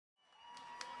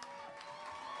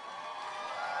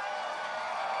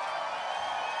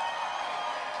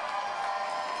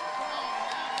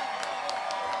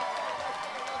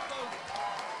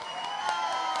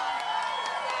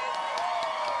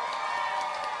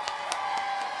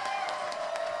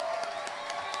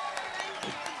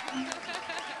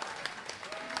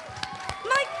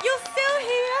Mike, you're still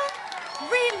here?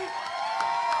 Really?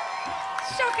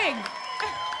 Shocking.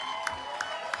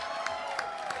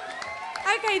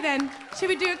 Okay then, should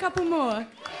we do a couple more?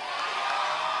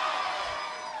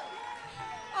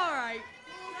 All right.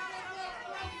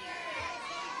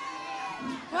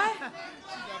 What?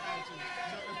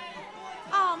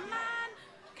 Oh man,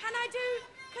 can I do,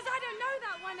 because I don't know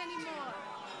that one anymore.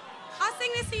 I'll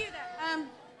sing this to you then.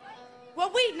 Well,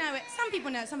 we know it. Some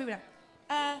people know it, some people don't.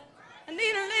 I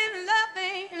need a little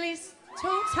loving at least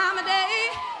 2 times a day.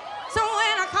 So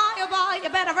when I call you, boy, you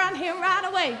better run here right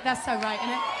away. That's so right, isn't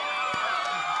it?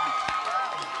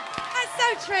 That's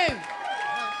so true.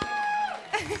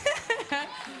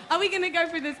 Are we going to go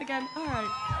through this again? All right.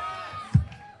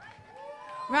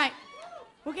 Right.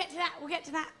 We'll get to that. We'll get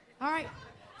to that. All right.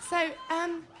 So,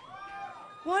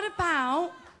 what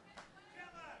about...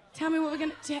 Tell me what we're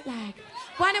going to... Jet lag.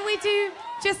 Why don't we do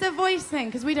just a voice thing?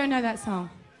 Because we don't know that song.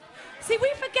 See,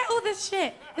 we forget all this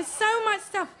shit. There's so much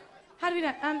stuff. How do we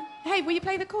do? Hey, will you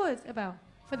play the chorus, Abel?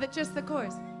 For just the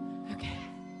chorus? Okay.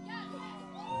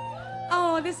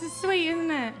 Oh, this is sweet,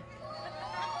 isn't it?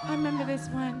 I remember this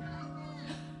one.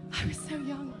 I was so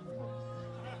young.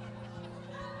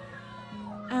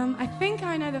 I think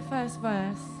I know the first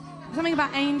verse. Something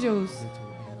about angels.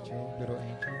 Little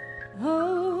angel.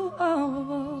 Oh, oh,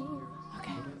 oh.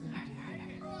 Okay.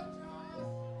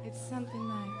 It's something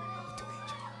like...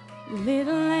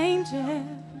 Little angel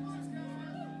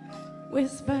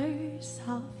whispers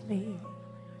softly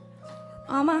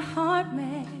on my heart,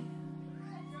 man.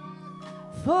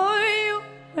 For you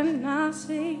and I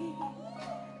see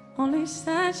only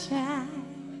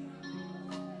sunshine,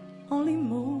 only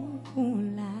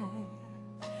moonlight.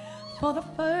 For the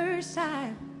first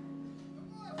time,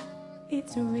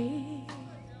 it's real.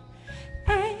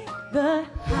 And the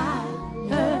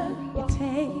higher you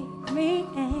take me,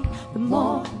 and the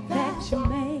more that you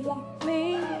make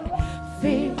me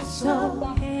feel so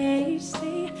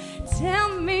hasty. Tell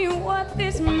me what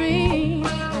this means.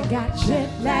 I got jet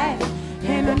lag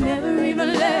and I never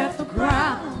even left the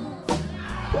ground.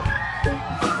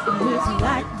 It's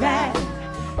like that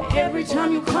every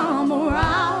time you come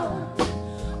around.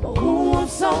 Oh, I'm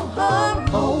so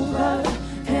hungover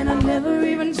and I never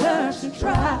even touched the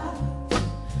try.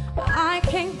 I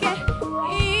can't get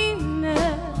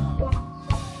enough.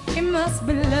 It must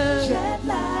be love. Jet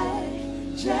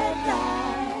lag, jet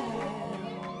lag.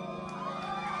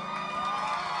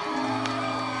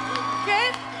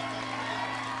 Good?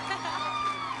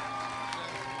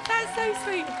 That's so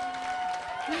sweet.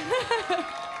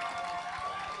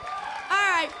 All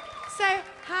right, so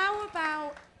how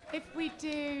about if we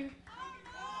do...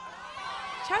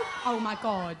 Choke? Oh my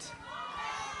God.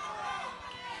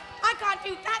 I can't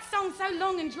do that song so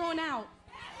long and drawn out.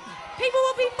 People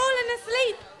will be falling